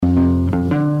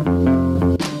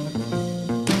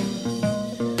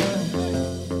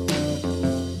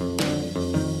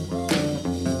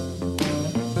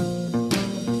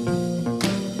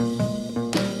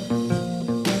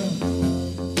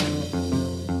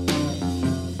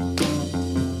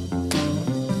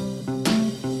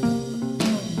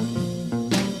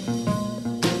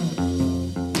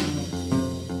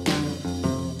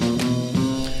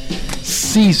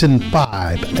Season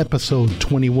 5, Episode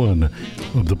 21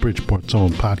 of the Bridgeport Zone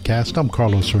podcast. I'm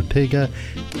Carlos Ortega.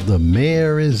 The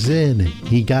mayor is in.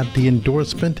 He got the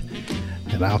endorsement.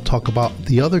 And I'll talk about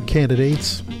the other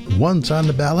candidates. One's on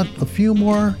the ballot, a few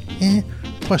more,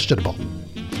 questionable.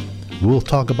 We'll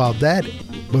talk about that.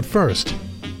 But first,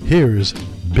 here's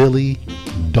Billy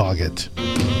Doggett.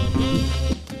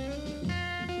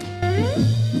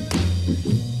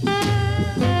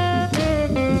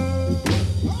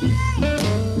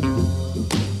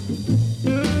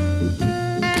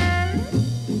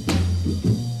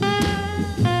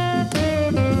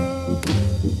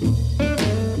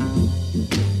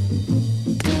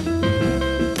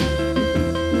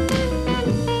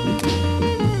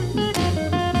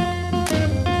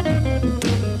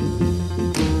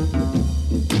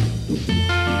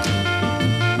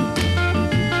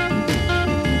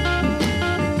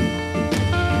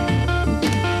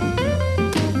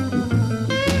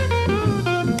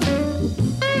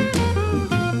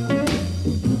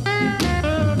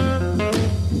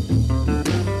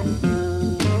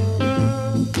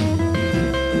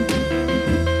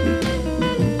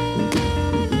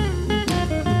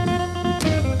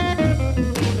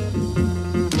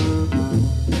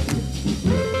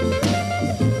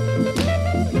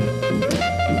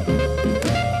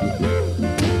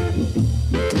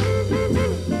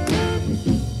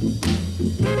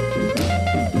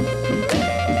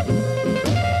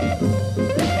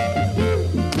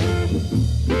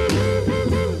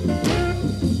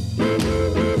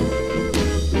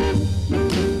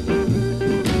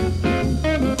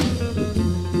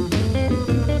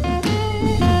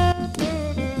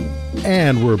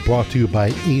 And we're brought to you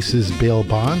by Aces Bail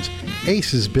Bonds.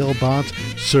 Aces Bail Bonds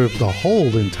serve the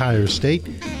whole entire state.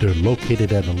 They're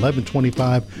located at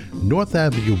 1125 North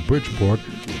Avenue, Bridgeport.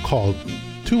 Call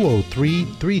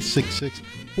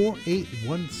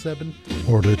 203-366-4817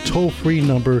 or the toll-free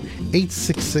number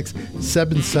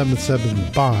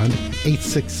 866-777-BOND,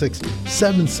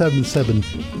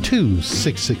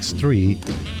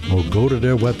 866-777-2663, or go to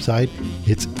their website.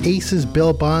 It's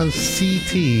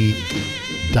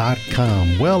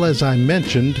acesbailbondsct.com. Well, as I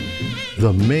mentioned,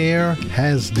 the mayor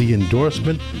has the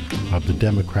endorsement of the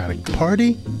Democratic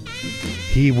Party.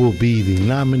 He will be the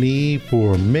nominee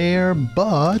for mayor,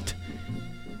 but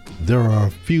there are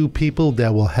a few people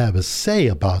that will have a say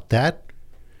about that.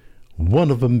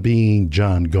 One of them being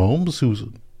John Gomes, who's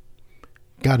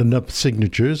got enough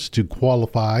signatures to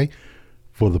qualify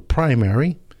for the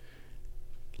primary.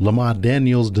 Lamont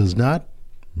Daniels does not.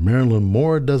 Marilyn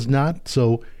Moore does not.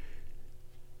 So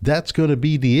that's going to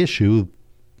be the issue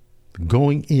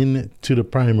going into the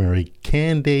primary.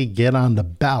 Can they get on the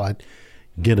ballot,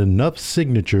 get enough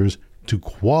signatures to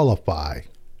qualify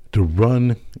to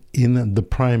run in the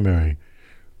primary?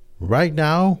 Right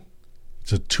now,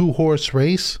 it's a two-horse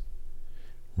race.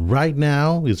 Right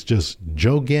now, it's just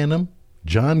Joe Ganim,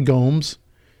 John Gomes.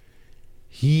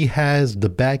 He has the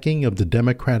backing of the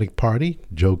Democratic Party.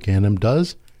 Joe Ganim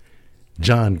does.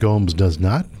 John Gomes does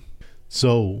not.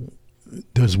 So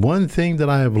there's one thing that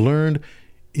I have learned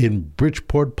in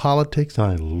Bridgeport politics.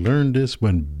 I learned this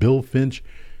when Bill Finch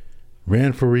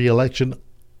ran for re-election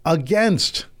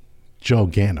against Joe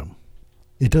Ganim.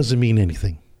 It doesn't mean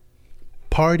anything.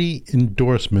 Party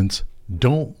endorsements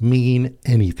don't mean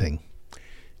anything.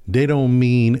 They don't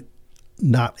mean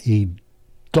not a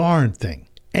darn thing.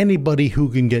 Anybody who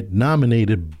can get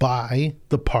nominated by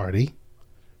the party,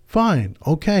 fine,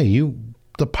 okay,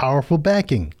 the powerful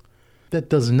backing. That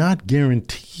does not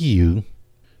guarantee you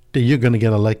that you're going to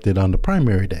get elected on the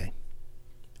primary day.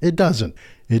 It doesn't.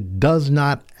 It does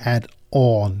not at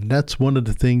all. And that's one of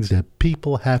the things that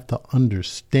people have to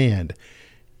understand.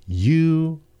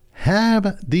 You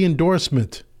have the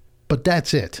endorsement, but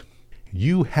that's it.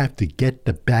 You have to get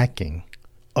the backing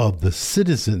of the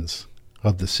citizens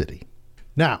of the city.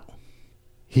 Now,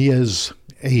 he has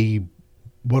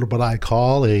what I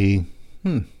call a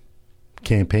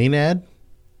campaign ad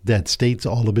that states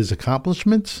all of his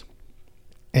accomplishments.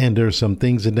 And there's some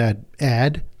things in that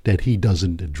ad that he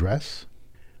doesn't address.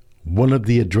 One of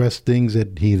the addressed things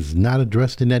that he's not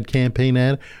addressed in that campaign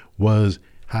ad was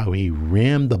how he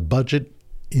rammed the budget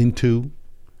into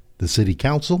the city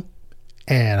council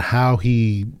and how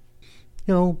he,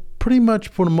 pretty much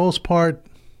for the most part,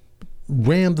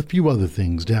 rammed a few other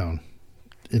things down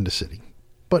in the city.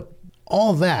 But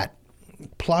all that,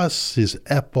 plus his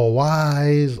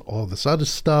FOIs, all this other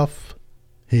stuff,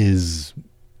 his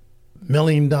 $1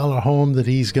 million home that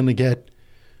he's going to get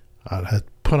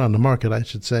put on the market, I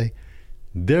should say.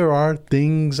 There are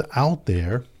things out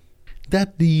there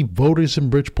that the voters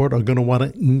in Bridgeport are going to want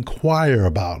to inquire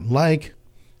about, like,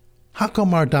 how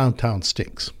come our downtown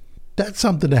stinks? That's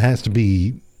something that has to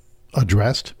be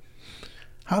addressed.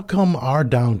 How come our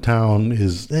downtown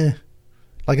is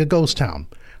like a ghost town?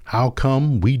 How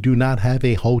come we do not have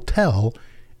a hotel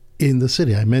in the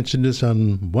city? I mentioned this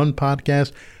on one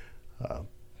podcast.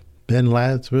 Ben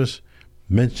Lazarus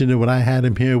mentioned it when I had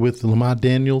him here with Lamont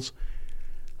Daniels.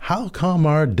 How come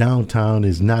our downtown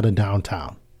is not a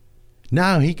downtown?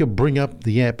 Now he could bring up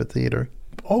the amphitheater.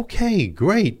 Okay,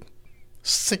 great.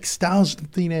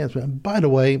 6,000 seat amphitheater. By the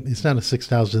way, it's not a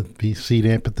 6,000 seat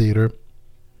amphitheater.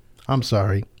 I'm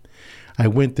sorry. I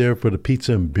went there for the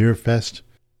pizza and beer fest.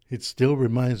 It still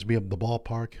reminds me of the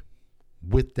ballpark.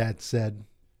 With that said,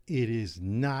 it is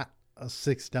not a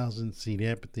 6,000 seat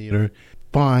amphitheater.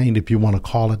 Fine if you want to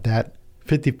call it that.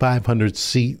 5,500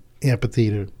 seat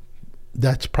amphitheater.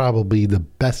 That's probably the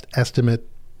best estimate.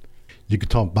 You could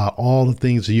talk about all the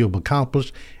things that you've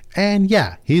accomplished. And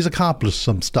yeah, he's accomplished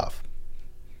some stuff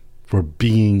for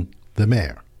being the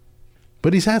mayor.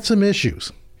 But he's had some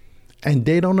issues. And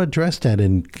they don't address that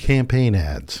in campaign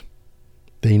ads.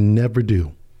 They never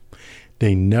do.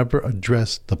 They never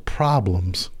address the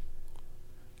problems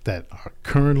that are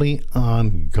currently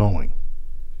ongoing.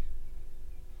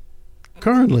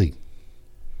 Currently.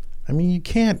 I mean, you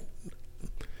can't,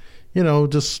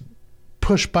 just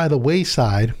push by the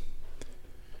wayside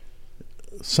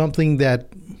something that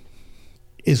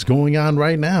is going on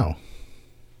right now.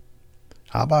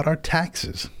 How about our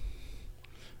taxes?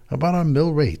 How about our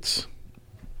mill rates?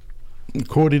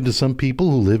 According to some people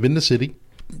who live in the city,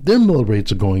 their mill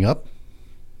rates are going up.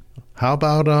 How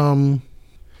about,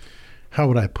 how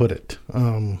would I put it?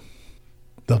 The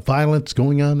violence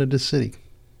going on in the city.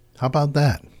 How about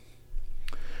that?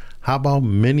 How about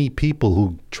many people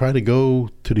who try to go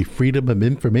to the Freedom of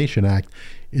Information Act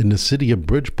in the city of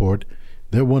Bridgeport?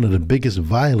 They're one of the biggest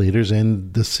violators,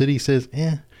 and the city says,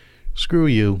 screw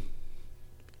you.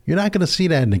 You're not going to see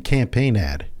that in a campaign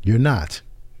ad. You're not.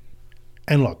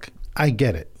 And look, I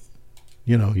get it.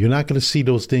 You're not going to see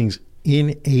those things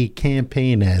in a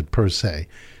campaign ad per se.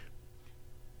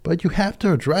 But you have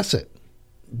to address it.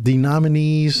 The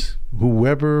nominees,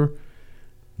 whoever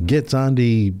gets on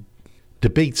the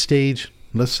debate stage,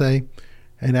 let's say,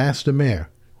 and ask the mayor,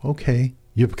 okay,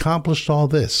 you've accomplished all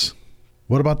this.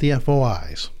 What about the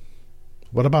FOIs?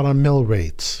 What about our mill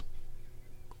rates?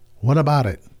 What about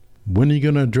it? When are you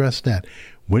going to address that?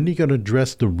 When are you going to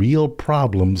address the real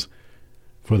problems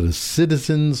for the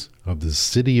citizens of the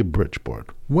city of Bridgeport?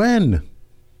 When?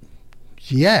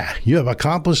 Yeah, you have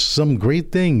accomplished some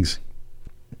great things.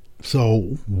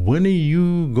 So when are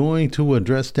you going to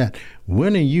address that?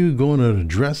 When are you going to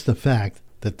address the fact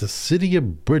that the city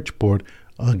of Bridgeport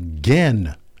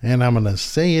again, and I'm going to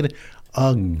say it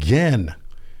again,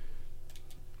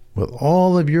 with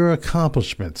all of your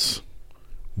accomplishments,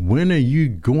 when are you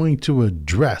going to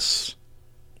address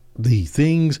the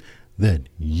things that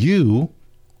you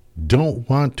don't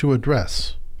want to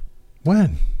address?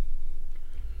 When?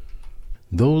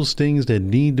 Those things that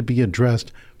need to be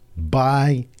addressed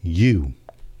by you.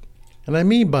 And I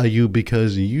mean by you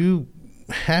because you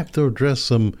have to address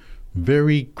some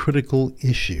very critical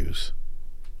issues.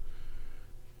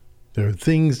 There are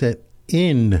things that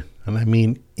in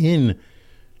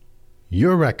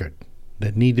your record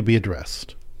that need to be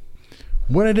addressed.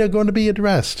 When are they going to be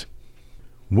addressed?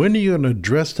 When are you going to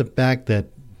address the fact that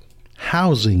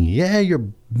housing, you're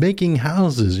making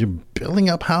houses, you're building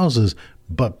up houses,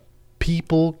 but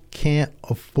people can't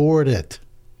afford it?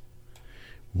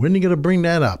 When are you going to bring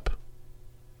that up?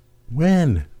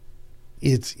 When?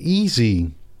 It's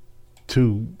easy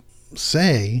to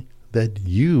say that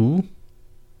you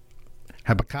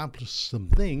have accomplished some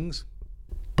things,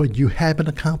 but you haven't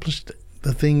accomplished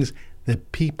the things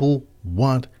that people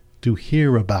want to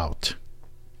hear about.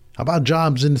 How about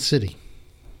jobs in the city?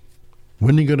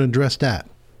 When are you going to address that?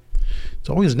 It's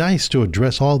always nice to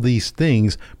address all these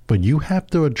things, but you have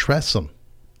to address them.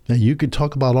 Now, you could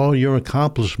talk about all your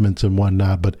accomplishments and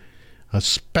whatnot, but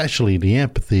especially the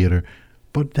amphitheater,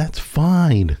 but that's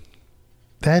fine.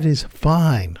 That is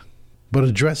fine. But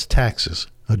address taxes,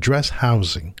 address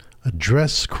housing,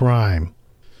 address crime.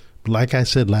 Like I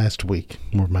said last week,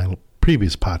 or my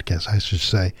previous podcast, I should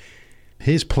say,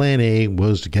 his plan A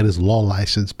was to get his law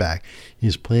license back.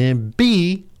 His plan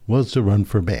B was to run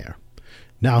for mayor.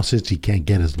 Now, since he can't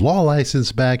get his law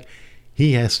license back,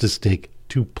 he has to stick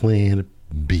to plan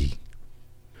B.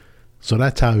 So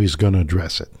that's how he's going to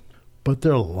address it. But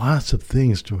there are lots of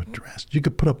things to address. You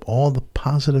could put up all the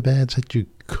positive ads that you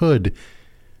could,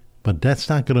 but that's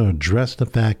not going to address the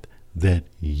fact that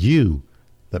you,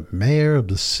 the mayor of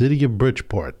the city of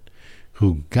Bridgeport,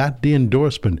 who got the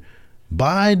endorsement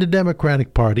by the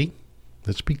Democratic Party,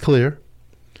 let's be clear,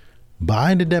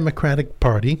 by the Democratic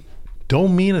Party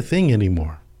don't mean a thing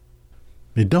anymore.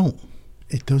 It don't.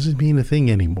 It doesn't mean a thing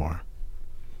anymore.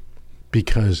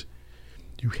 Because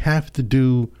you have to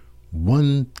do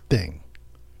one thing.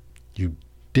 You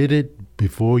did it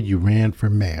before you ran for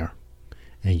mayor.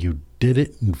 And you did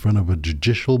it in front of a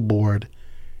judicial board.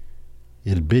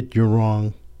 Admit you're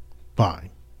wrong.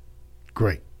 Fine.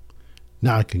 Great.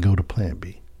 Now I can go to plan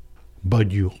B.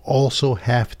 But you also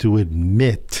have to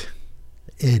admit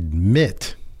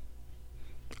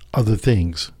other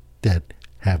things that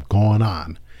have gone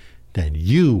on that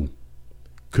you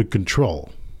could control.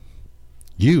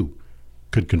 You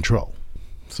could control.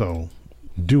 So,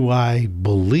 do I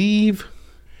believe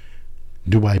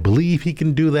he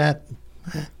can do that?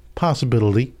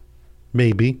 Possibility.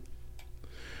 Maybe.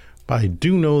 But I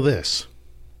do know this.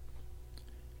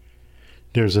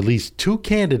 There's at least two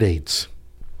candidates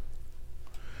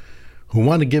who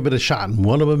want to give it a shot, and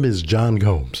one of them is John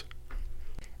Gomes.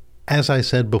 As I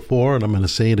said before, and I'm going to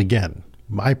say it again,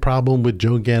 my problem with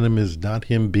Joe Ganim is not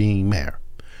him being mayor.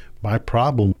 My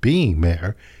problem being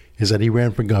mayor is that he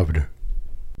ran for governor.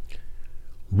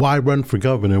 Why run for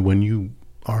governor when you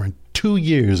are 2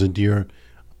 years into your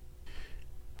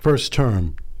first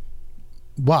term?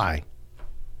 Why?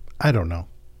 I don't know.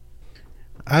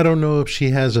 I don't know if she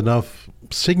has enough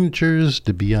signatures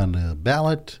to be on the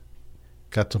ballot.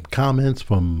 Got some comments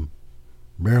from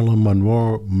Marilyn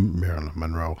Moore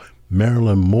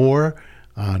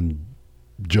on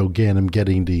Joe Ganim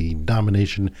getting the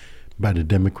nomination by the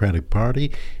Democratic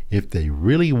Party. If they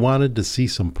really wanted to see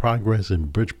some progress in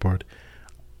Bridgeport,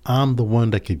 I'm the one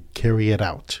that could carry it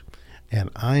out. And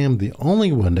I am the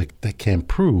only one that can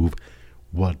prove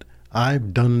what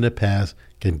I've done in the past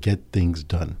can get things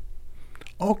done.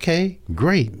 Okay,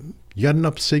 great. You got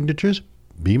enough signatures?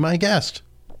 Be my guest.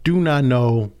 Do not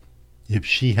know if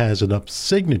she has enough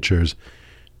signatures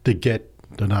to get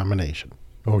the nomination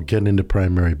or get in the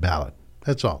primary ballot.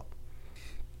 That's all.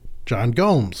 John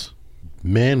Gomes,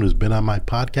 man who's been on my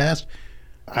podcast,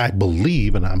 I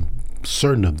believe, and I'm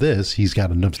certain of this, he's got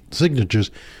enough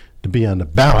signatures to be on the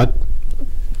ballot.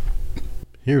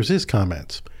 Here's his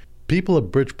comments. People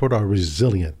of Bridgeport are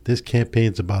resilient. This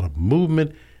campaign is about a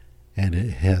movement, and it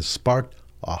has sparked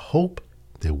a hope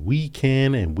that we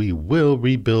can and we will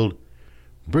rebuild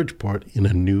Bridgeport in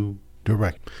a new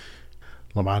direction.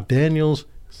 Lamont Daniels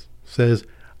says,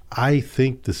 I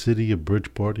think the city of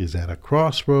Bridgeport is at a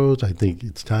crossroads. I think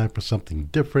it's time for something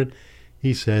different.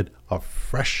 He said, a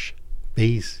fresh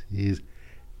face is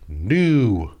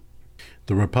new.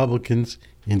 The Republicans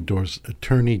endorsed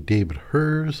attorney David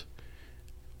Hers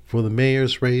for the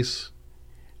mayor's race.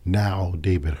 Now,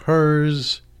 David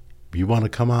Hers, if you want to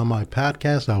come on my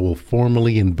podcast, I will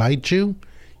formally invite you.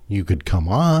 You could come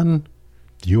on.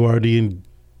 You are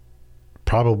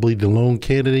probably the lone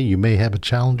candidate. You may have a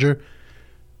challenger.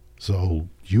 So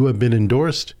you have been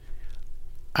endorsed.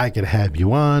 I could have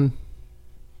you on.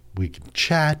 We can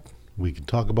chat. We can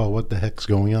talk about what the heck's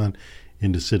going on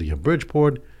in the city of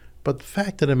Bridgeport. But the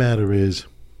fact of the matter is,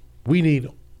 we need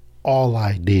all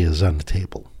ideas on the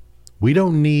table. We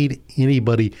don't need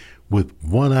anybody with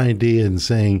one idea and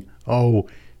saying, oh,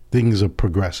 things are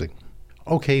progressing.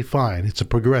 Okay, fine, it's a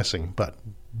progressing, but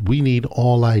we need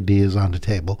all ideas on the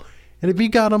table. And if you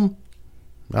got them,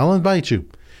 I'll invite you.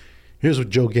 Here's what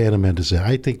Joe Ganim had to say.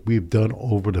 I think we've done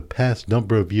over the past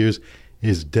number of years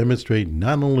is demonstrate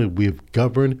not only we've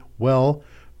governed well,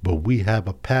 but we have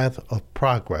a path of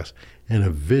progress and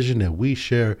a vision that we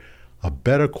share a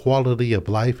better quality of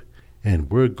life,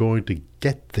 and we're going to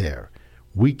get there.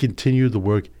 We continue the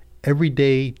work every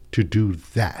day to do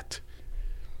that.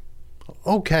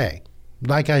 Okay,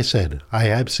 like I said, I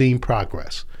have seen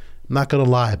progress. I'm not going to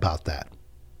lie about that.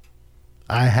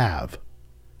 I have.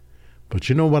 But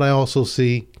you know what I also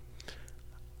see?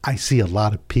 I see a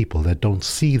lot of people that don't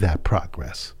see that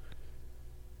progress.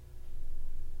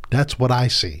 That's what I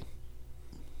see.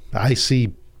 I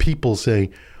see people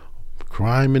saying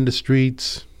crime in the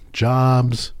streets,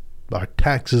 jobs, our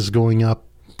taxes going up.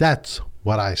 That's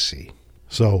what I see.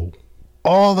 So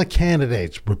all the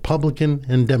candidates, Republican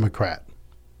and Democrat,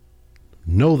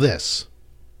 know this.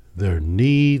 There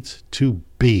needs to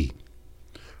be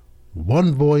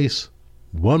one voice,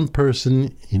 one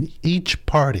person in each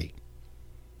party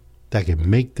that can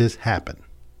make this happen.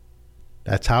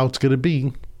 That's how it's going to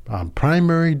be on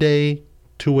primary day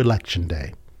to election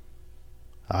day.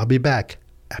 I'll be back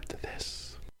after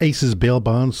this. Aces Bail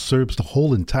Bonds serves the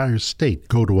whole entire state.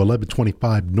 Go to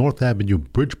 1125 North Avenue,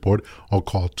 Bridgeport, or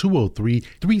call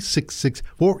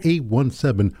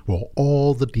 203-366-4817 for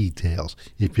all the details.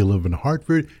 If you live in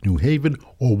Hartford, New Haven,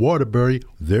 or Waterbury,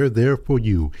 they're there for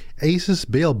you. Aces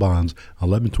Bail Bonds,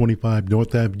 1125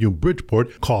 North Avenue,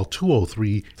 Bridgeport. Call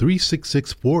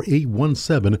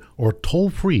 203-366-4817 or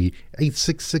toll free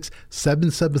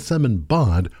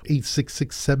 866-777-BOND,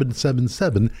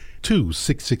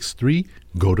 866-777-2663.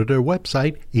 Go to their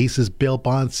website,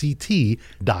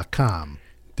 acesbailbondct.com.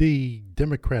 The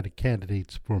Democratic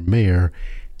candidates for mayor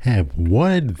have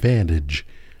one advantage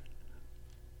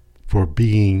for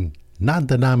being not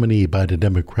the nominee by the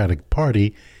Democratic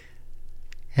Party,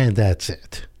 and that's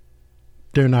it.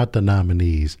 They're not the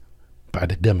nominees by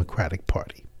the Democratic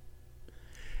Party.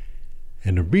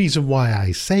 And the reason why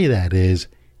I say that is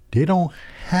they don't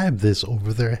have this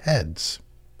over their heads.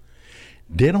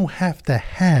 They don't have to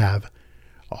have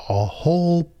a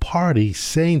whole party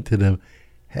saying to them,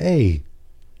 hey,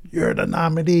 you're the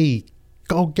nominee,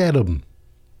 go get him.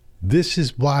 This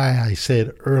is why I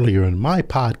said earlier in my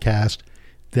podcast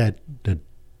that the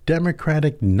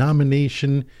Democratic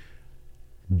nomination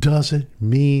doesn't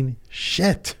mean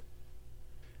shit.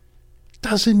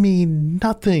 Doesn't mean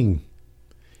nothing.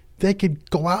 They could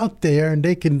go out there and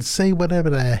they can say whatever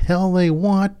the hell they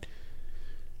want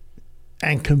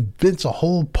and convince a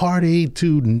whole party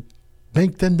to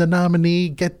make them the nominee,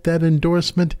 get that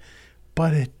endorsement,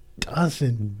 but it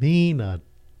doesn't mean a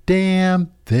damn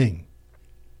thing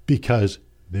because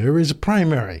there is a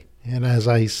primary. And as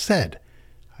I said,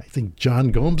 I think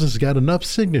John Gomes has got enough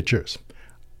signatures.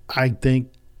 I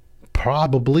think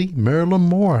probably Marilyn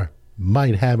Moore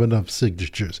might have enough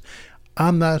signatures.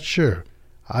 I'm not sure.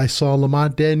 I saw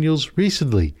Lamont Daniels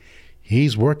recently.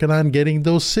 He's working on getting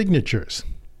those signatures.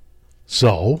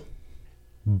 So,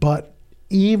 but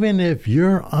even if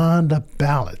you're on the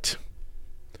ballot,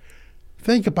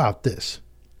 think about this.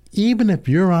 Even if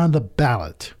you're on the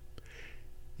ballot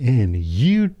and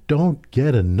you don't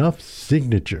get enough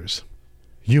signatures,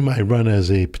 you might run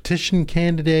as a petition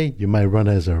candidate, you might run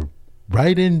as a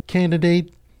write-in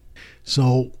candidate.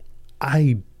 So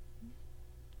I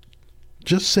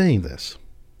just saying this.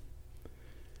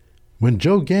 When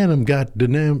Joe Ganim got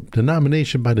the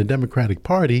nomination by the Democratic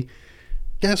Party,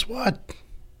 guess what?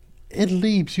 It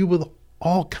leaves you with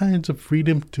all kinds of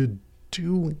freedom to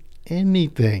do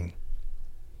anything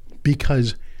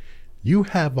because you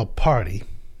have a party.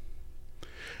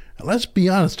 And let's be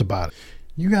honest about it.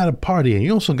 You got a party and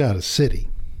you also got a city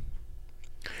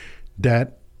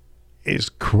that is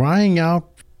crying out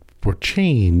for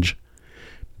change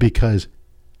because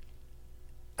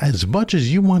as much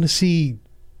as you want to see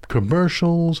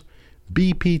commercials,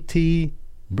 BPT,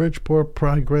 Bridgeport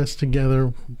Progress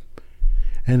together,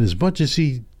 and as much as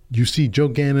you see Joe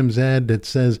Ganim's ad that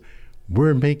says,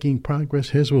 we're making progress,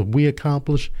 here's what we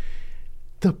accomplished,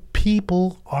 the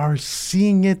people are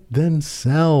seeing it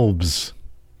themselves.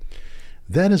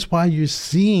 That is why you're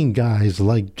seeing guys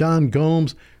like John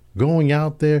Gomes going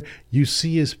out there. You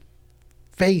see his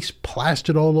face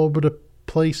plastered all over the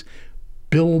place,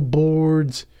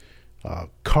 billboards,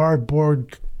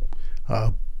 cardboard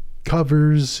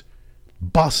covers,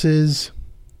 buses.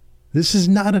 This is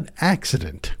not an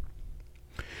accident.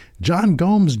 John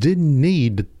Gomes didn't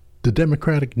need the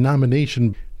Democratic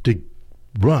nomination to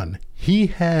run. He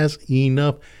has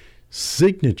enough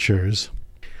signatures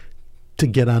to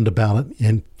get on the ballot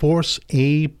and force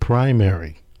a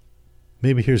primary.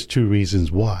 Maybe here's two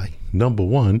reasons why. Number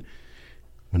one,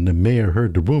 when the mayor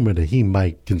heard the rumor that he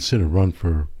might consider run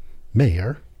for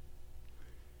mayor,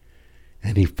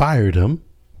 and he fired him,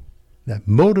 that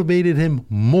motivated him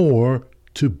more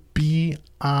to be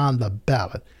on the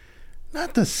ballot.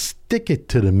 Not to stick it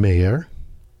to the mayor,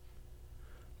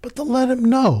 but to let him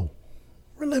know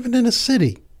we're living in a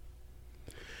city.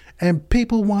 And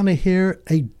people want to hear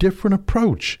a different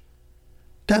approach.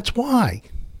 That's why.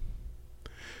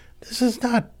 This is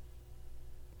not,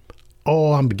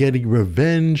 oh, I'm getting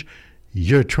revenge.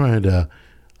 You're trying to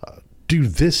do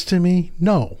this to me.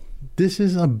 No, this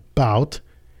is about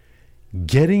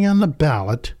getting on the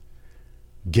ballot,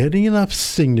 getting enough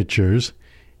signatures,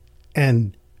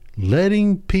 and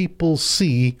letting people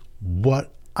see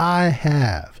what I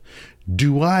have.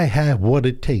 Do I have what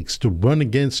it takes to run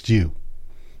against you?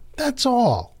 That's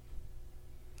all.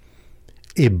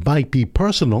 It might be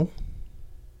personal,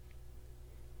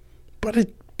 but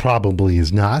it probably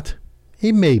is not.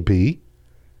 It may be.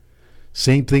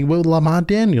 Same thing with Lamont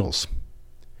Daniels.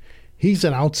 He's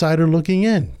an outsider looking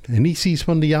in, and he sees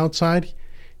from the outside,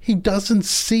 he doesn't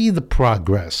see the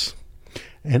progress.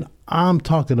 And I'm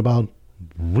talking about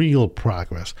real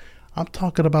progress. I'm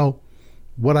talking about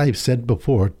what I've said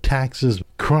before, taxes,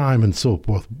 crime, and so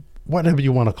forth, whatever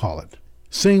you want to call it.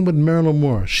 Same with Marilyn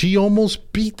Moore. She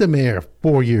almost beat the mayor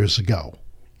 4 years ago.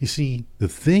 You see, the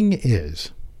thing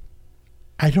is,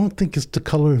 I don't think it's the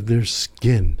color of their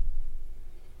skin.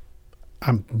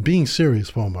 I'm being serious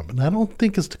for a moment. I don't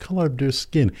think it's the color of their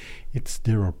skin. It's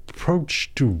their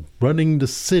approach to running the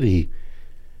city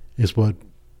is what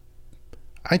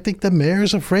I think the mayor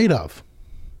is afraid of.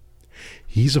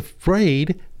 He's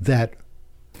afraid that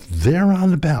they're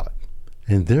on the ballot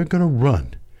and they're going to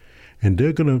run and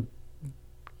they're going to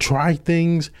try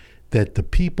things that the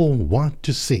people want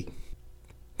to see.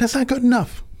 That's not good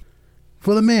enough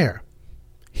for the mayor.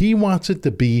 He wants it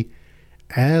to be,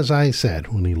 as I said,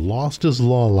 when he lost his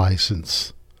law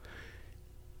license,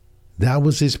 that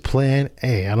was his plan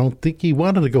A. I don't think he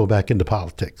wanted to go back into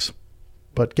politics.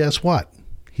 But guess what?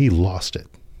 He lost it.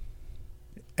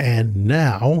 And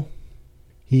now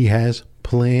he has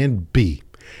plan B.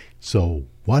 So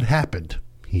what happened?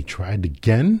 He tried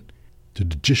again. The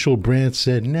judicial branch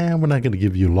said, nah, we're not going to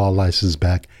give you your law license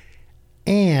back.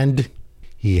 And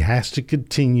he has to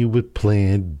continue with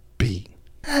plan B.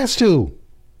 Has to.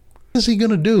 What is he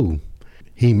going to do?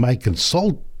 He might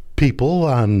consult people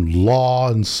on law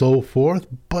and so forth,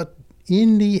 but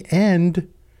in the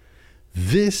end,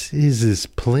 this is his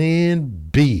plan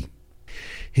B.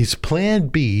 His plan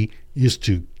B is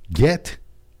to get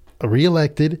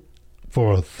reelected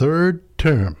for a third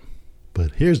term.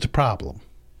 But here's the problem.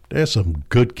 There's some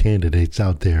good candidates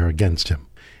out there against him.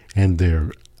 And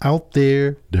they're out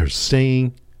there, they're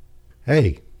saying,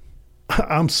 hey,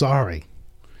 I'm sorry.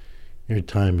 Your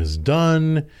time is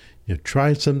done. You've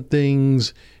tried some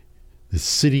things. The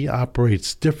city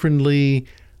operates differently.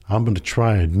 I'm going to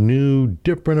try a new,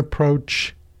 different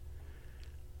approach.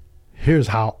 Here's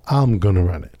how I'm going to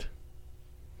run it.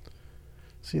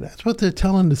 See, that's what they're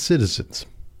telling the citizens.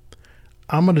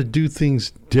 I'm going to do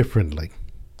things differently.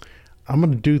 I'm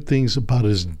going to do things about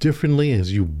as differently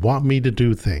as you want me to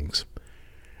do things.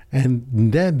 And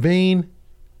in that vein,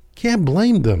 can't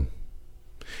blame them.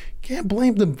 Can't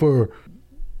blame them for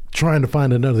trying to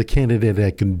find another candidate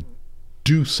that can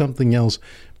do something else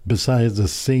besides the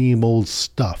same old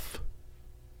stuff.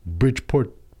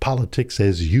 Bridgeport politics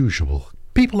as usual.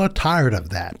 People are tired of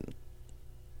that.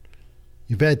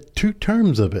 You've had 2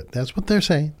 terms of it. That's what they're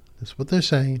saying. That's what they're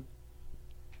saying.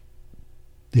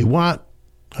 They want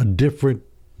a different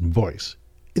voice.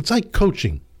 It's like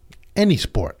coaching any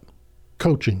sport.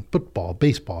 Coaching, football,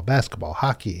 baseball, basketball,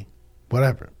 hockey,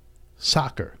 whatever.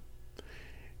 Soccer.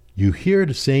 You hear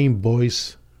the same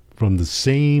voice from the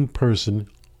same person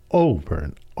over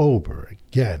and over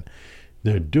again.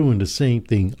 They're doing the same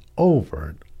thing over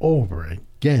and over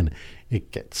again.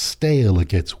 It gets stale. It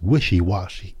gets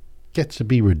wishy-washy. It gets to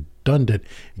be redundant.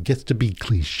 It gets to be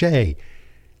cliche.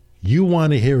 You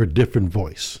want to hear a different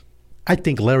voice. I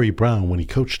think Larry Brown, when he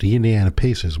coached the Indiana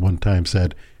Pacers one time,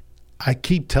 said, I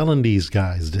keep telling these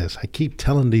guys this. I keep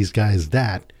telling these guys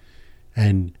that.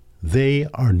 And they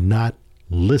are not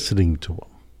listening to him.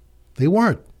 They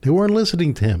weren't. They weren't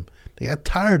listening to him. They got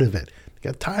tired of it. They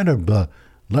got tired of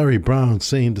Larry Brown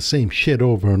saying the same shit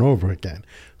over and over again.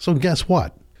 So guess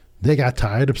what? They got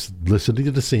tired of listening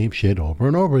to the same shit over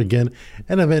and over again.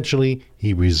 And eventually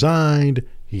he resigned.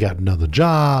 He got another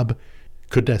job.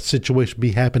 Could that situation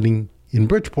be happening in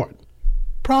Bridgeport?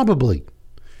 Probably.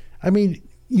 I mean,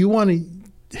 you want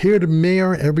to hear the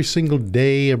mayor every single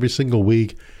day, every single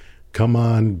week, come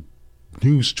on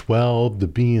News 12 to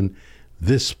be in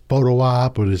this photo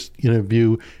op or this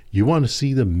interview. You want to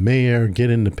see the mayor get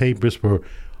in the papers for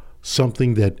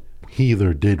something that he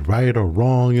either did right or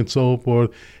wrong and so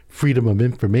forth. Freedom of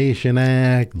Information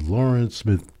Act, Lawrence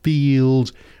Smith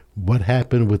Fields, what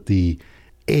happened with the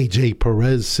AJ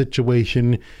Perez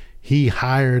situation. He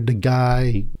hired the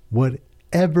guy,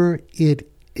 whatever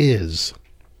it is.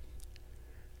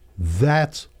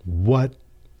 That's what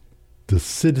the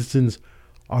citizens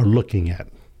are looking at.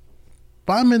 If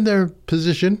I'm in their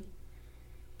position,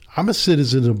 I'm a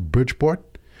citizen of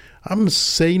Bridgeport, I'm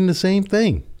saying the same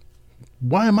thing.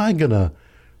 Why am I going to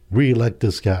reelect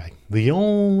this guy? The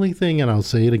only thing, and I'll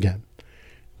say it again,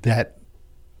 that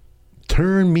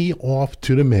turned me off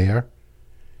to the mayor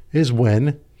is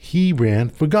when he ran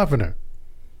for governor.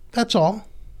 That's all.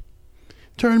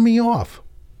 Turned me off.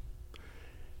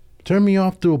 Turned me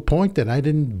off to a point that I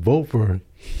didn't vote for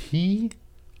he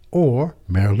or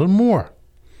Marilyn Moore.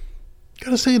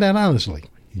 Gotta say that honestly.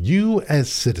 You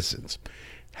as citizens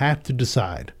have to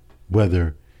decide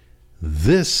whether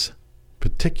this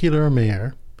particular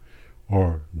mayor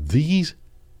or these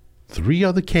 3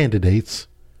 other candidates,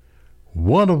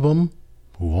 one of them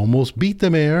who almost beat the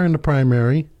mayor in the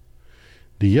primary,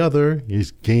 the other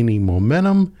is gaining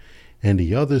momentum, and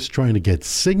the other's trying to get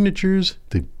signatures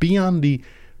to be on the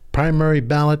primary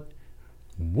ballot.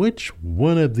 Which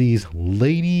one of these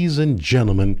ladies and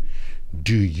gentlemen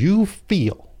do you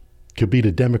feel could be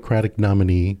the Democratic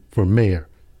nominee for mayor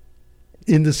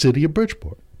in the city of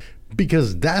Bridgeport?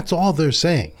 Because that's all they're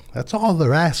saying. That's all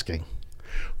they're asking.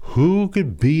 Who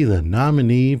could be the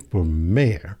nominee for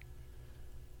mayor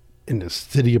in the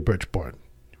city of Bridgeport?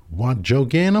 Want Joe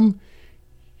Ganim?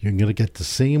 You're going to get the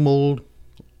same old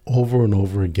over and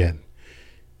over again.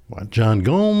 Want John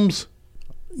Gomes?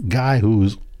 Guy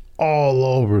who's all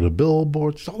over the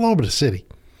billboards, all over the city.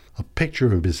 A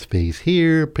picture of his face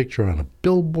here, a picture on a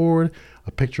billboard,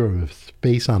 a picture of his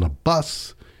face on a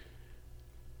bus.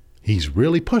 He's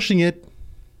really pushing it.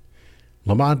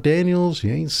 Lamont Daniels,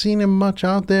 you ain't seen him much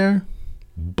out there,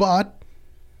 but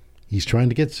he's trying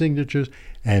to get signatures.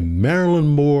 And Marilyn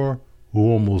Moore,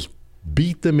 who almost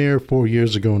beat the mayor 4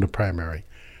 years ago in the primary.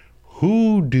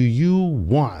 Who do you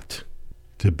want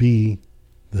to be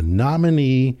the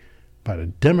nominee by the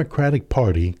Democratic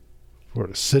Party for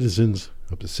the citizens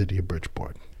of the city of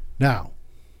Bridgeport? Now,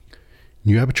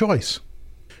 you have a choice.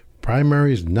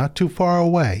 Primary is not too far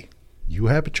away. You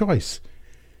have a choice.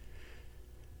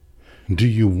 Do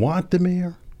you want the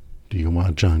mayor? Do you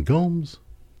want John Gomes?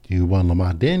 Do you want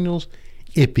Lamont Daniels,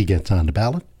 if he gets on the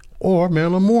ballot, or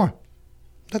Marilyn Moore?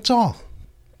 That's all.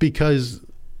 Because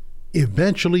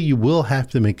eventually you will have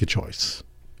to make a choice.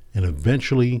 And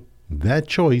eventually that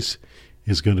choice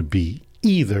is going to be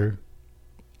either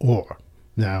or.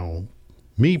 Now,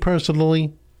 me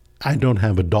personally, I don't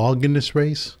have a dog in this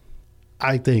race.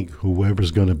 I think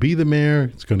whoever's going to be the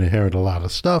mayor is going to inherit a lot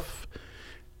of stuff.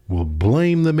 We'll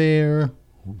blame the mayor,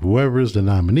 whoever's the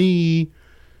nominee.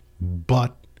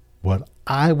 But what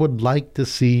I would like to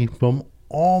see from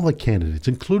all the candidates,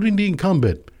 including the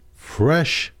incumbent,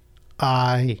 fresh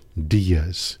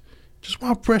ideas. Just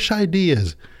want fresh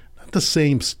ideas, not the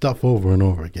same stuff over and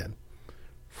over again.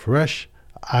 Fresh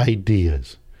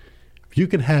ideas. If you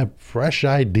can have fresh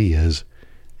ideas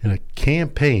in a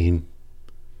campaign,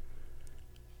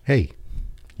 hey,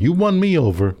 you won me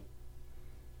over.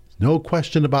 No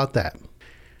question about that.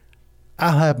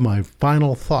 I'll have my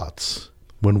final thoughts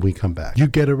when we come back. You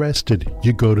get arrested,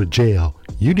 you go to jail,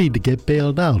 you need to get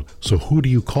bailed out. So who do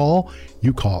you call?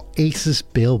 You call Aces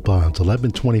Bail Bonds,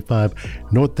 1125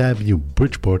 North Avenue,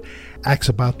 Bridgeport. Ask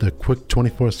about the quick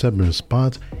 24/7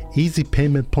 response, easy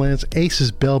payment plans.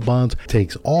 Aces Bail Bonds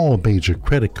takes all major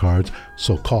credit cards.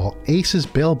 So call Aces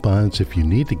Bail Bonds if you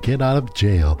need to get out of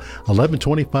jail.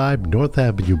 1125 North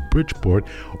Avenue, Bridgeport,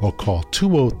 or call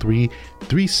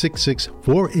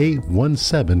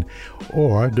 203-366-4817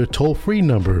 or the toll-free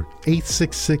number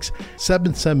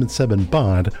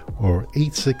 866-777-BOND or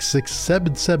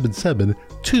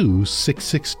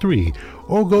 866-777-2663,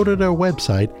 or go to their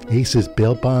website,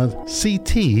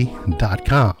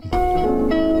 acesbailbondsct.com.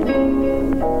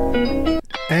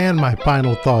 And my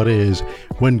final thought is,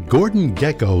 when Gordon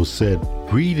Gekko said,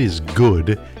 greed is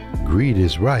good, greed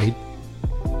is right,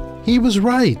 he was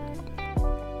right.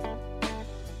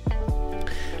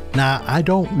 Now, I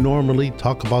don't normally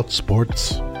talk about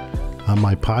sports on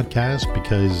my podcast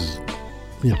because,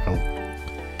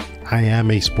 I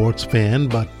am a sports fan,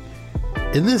 but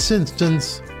in this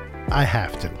instance, I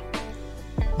have to,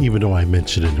 even though I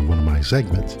mentioned it in one of my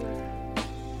segments.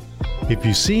 If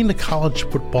you've seen the college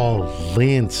football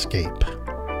landscape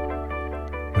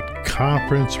with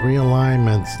conference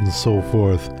realignments and so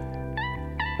forth,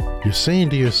 you're saying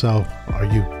to yourself, are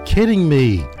you kidding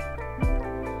me?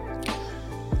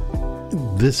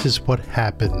 This is what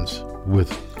happens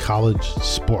with college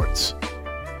sports.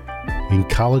 In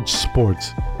college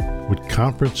sports, with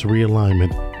conference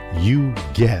realignment, you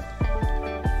get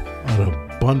an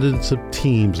abundance of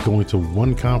teams going to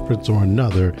one conference or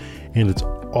another, and it's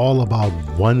all about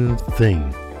one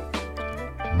thing: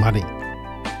 money.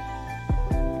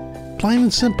 Plain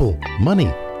and simple,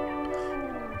 money.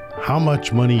 How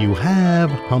much money you have,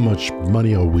 how much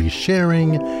money are we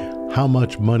sharing, how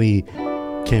much money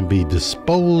can be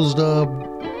disposed of,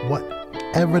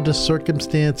 whatever the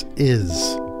circumstance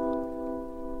is.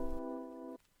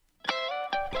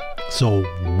 So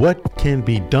what can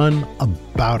be done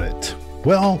about it?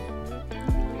 Well,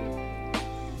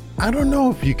 I don't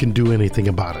know if you can do anything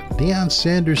about it. Deion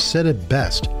Sanders said it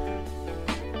best.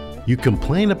 You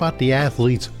complain about the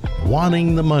athletes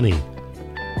wanting the money,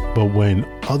 but when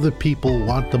other people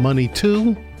want the money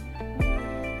too,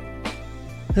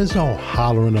 there's no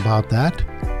hollering about that.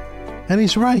 And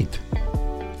he's right.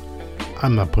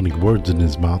 I'm not putting words in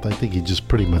his mouth. I think he just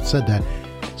pretty much said that.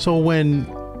 So when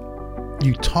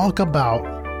you talk about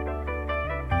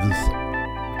this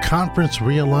conference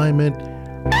realignment,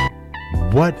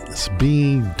 what's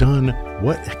being done,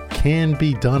 what can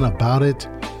be done about it,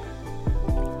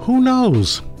 who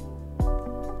knows?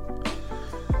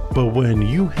 But when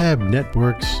you have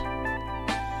networks,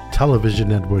 television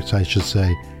networks, I should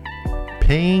say,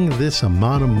 paying this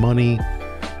amount of money,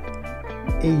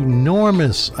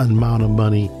 enormous amount of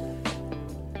money,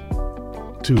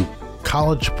 to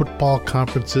college football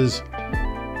conferences,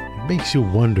 it makes you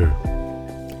wonder,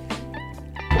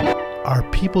 are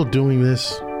people doing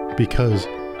this because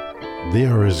they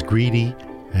are as greedy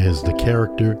as the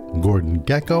character Gordon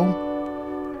Gekko,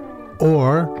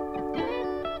 or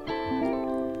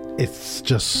it's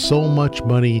just so much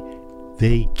money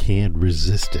they can't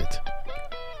resist it?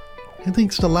 I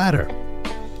think it's the latter.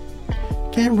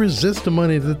 Can't resist the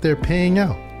money that they're paying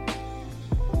out.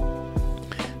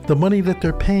 The money that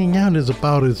they're paying out is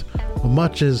about as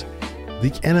much as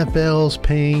the NFL's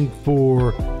paying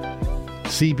for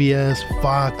CBS,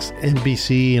 Fox,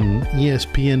 NBC, and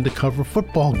ESPN to cover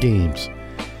football games.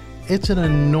 It's an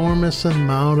enormous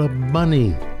amount of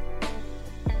money.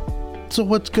 So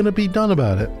what's going to be done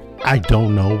about it? I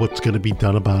don't know what's going to be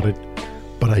done about it,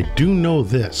 but I do know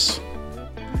this.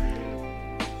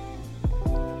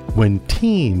 When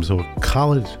teams or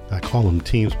college, I call them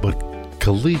teams, but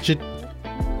collegiate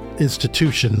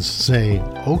institutions say,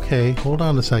 okay, hold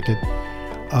on a second.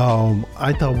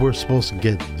 I thought we're supposed to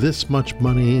get this much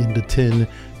money into 10,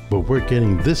 but we're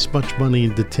getting this much money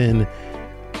into 10.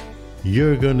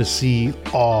 You're going to see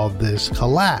all this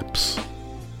collapse.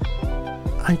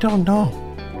 I don't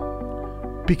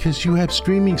know. Because you have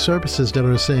streaming services that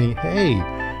are saying, hey,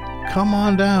 come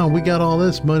on down. We got all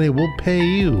this money. We'll pay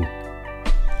you.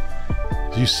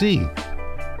 You see,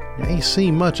 you ain't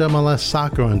seen much MLS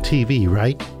soccer on TV,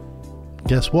 right?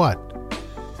 Guess what?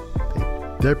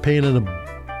 They're paying a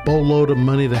boatload of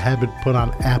money to have it put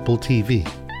on Apple TV.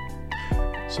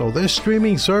 So there's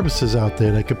streaming services out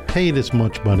there that could pay this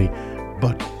much money,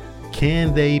 but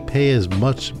can they pay as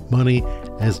much money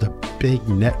as the big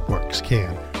networks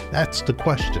can? That's the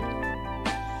question.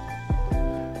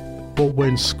 But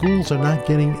when schools are not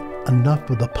getting enough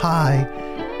of the pie,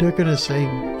 they're going to say,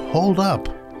 hold up,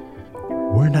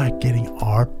 we're not getting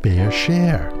our fair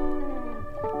share.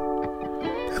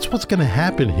 That's what's going to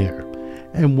happen here.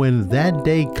 And when that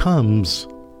day comes,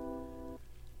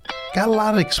 got a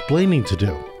lot of explaining to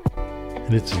do.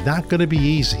 And it's not going to be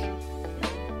easy.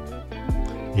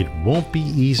 It won't be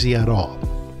easy at all.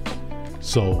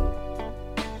 So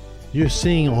you're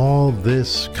seeing all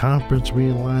this conference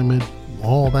realignment,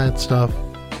 all that stuff.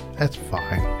 That's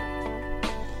fine.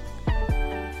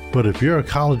 But if you're a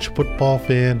college football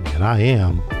fan, and I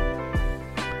am,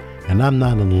 and I'm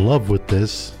not in love with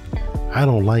this, I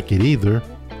don't like it either,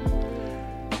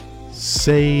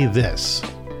 say this.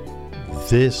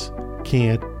 This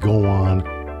can't go on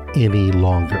any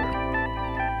longer.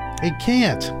 It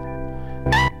can't.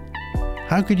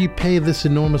 How could you pay this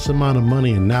enormous amount of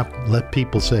money and not let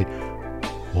people say,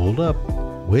 hold up,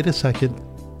 wait a second.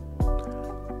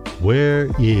 Where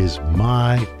is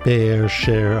my fair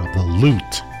share of the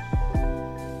loot?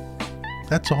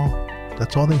 That's all.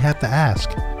 That's all they have to ask.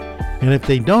 And if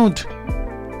they don't,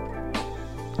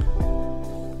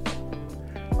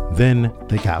 then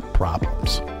they got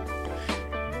problems.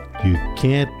 You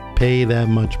can't pay that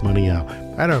much money out.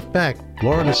 Matter of fact,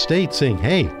 Florida State saying,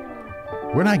 hey,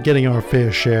 we're not getting our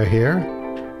fair share here.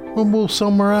 We'll move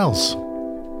somewhere else.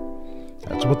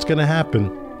 That's what's going to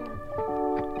happen.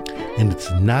 And it's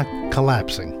not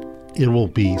collapsing. It will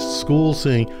be schools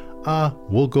saying,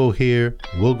 we'll go here,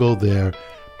 we'll go there,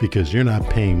 because you're not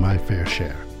paying my fair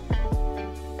share.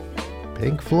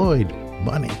 Pink Floyd,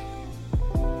 money.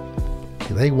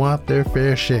 They want their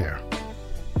fair share.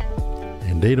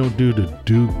 And they don't do the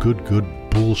good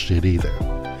bullshit either.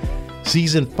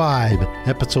 Season 5,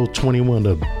 episode 21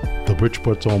 of the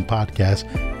Bridgeport's Own podcast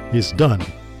is done.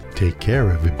 Take care,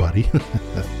 everybody.